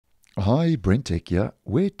Hi, BrenTech here,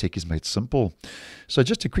 where tech is made simple. So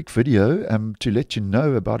just a quick video to let you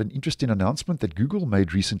know about an interesting announcement that Google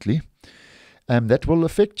made recently that will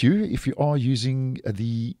affect you if you are using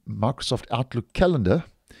the Microsoft Outlook calendar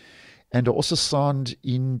and are also signed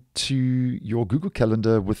into your Google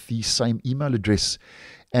Calendar with the same email address.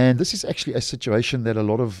 And this is actually a situation that a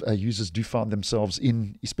lot of users do find themselves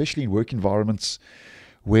in, especially in work environments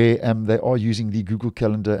where they are using the Google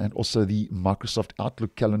Calendar and also the Microsoft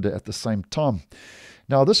Outlook calendar at the same time.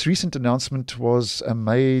 Now, this recent announcement was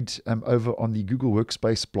made over on the Google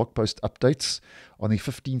Workspace blog post updates on the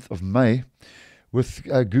 15th of May, with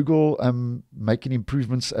Google making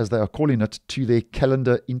improvements, as they are calling it, to their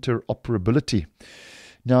calendar interoperability.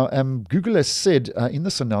 Now, Google has said in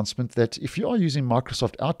this announcement that if you are using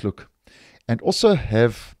Microsoft Outlook and also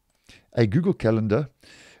have a Google Calendar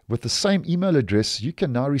with the same email address, you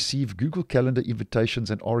can now receive Google Calendar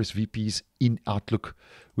invitations and RSVPs in Outlook,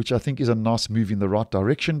 which I think is a nice move in the right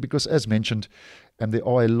direction because, as mentioned, there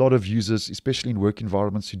are a lot of users, especially in work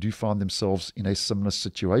environments, who do find themselves in a similar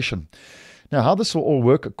situation. Now, how this will all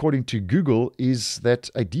work, according to Google, is that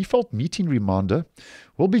a default meeting reminder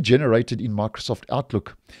will be generated in Microsoft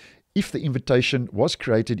Outlook if the invitation was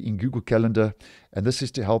created in Google Calendar, and this is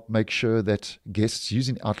to help make sure that guests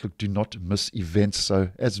using Outlook do not miss events. So,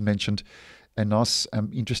 as mentioned, a nice,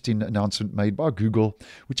 interesting announcement made by Google,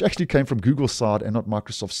 which actually came from Google's side and not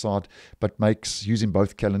Microsoft's side, but makes using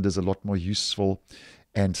both calendars a lot more useful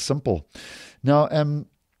and simple. Now,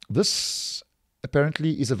 this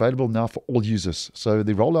apparently is available now for all users. So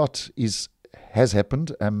the rollout has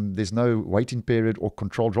happened. There's no waiting period or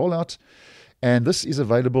controlled rollout. And this is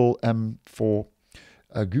available for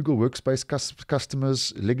Google Workspace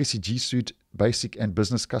customers, Legacy G Suite, Basic and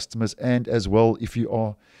Business customers, and as well if you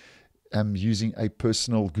are using a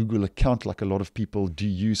personal Google account like a lot of people do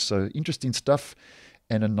use. So interesting stuff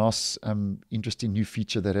and a nice, interesting new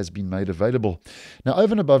feature that has been made available. Now,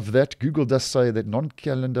 over and above that, Google does say that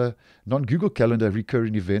non-Google Calendar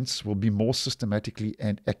recurring events will be more systematically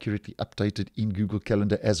and accurately updated in Google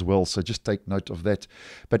Calendar as well. So just take note of that.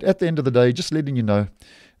 But at the end of the day, just letting you know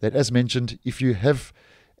that, as mentioned, if you have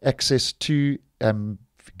access to the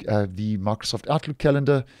Microsoft Outlook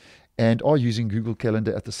calendar and are using Google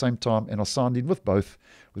Calendar at the same time and are signed in with both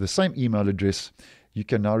with the same email address, you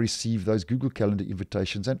can now receive those Google Calendar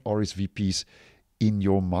invitations and RSVPs in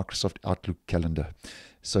your Microsoft Outlook calendar.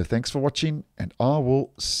 So thanks for watching, and I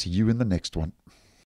will see you in the next one.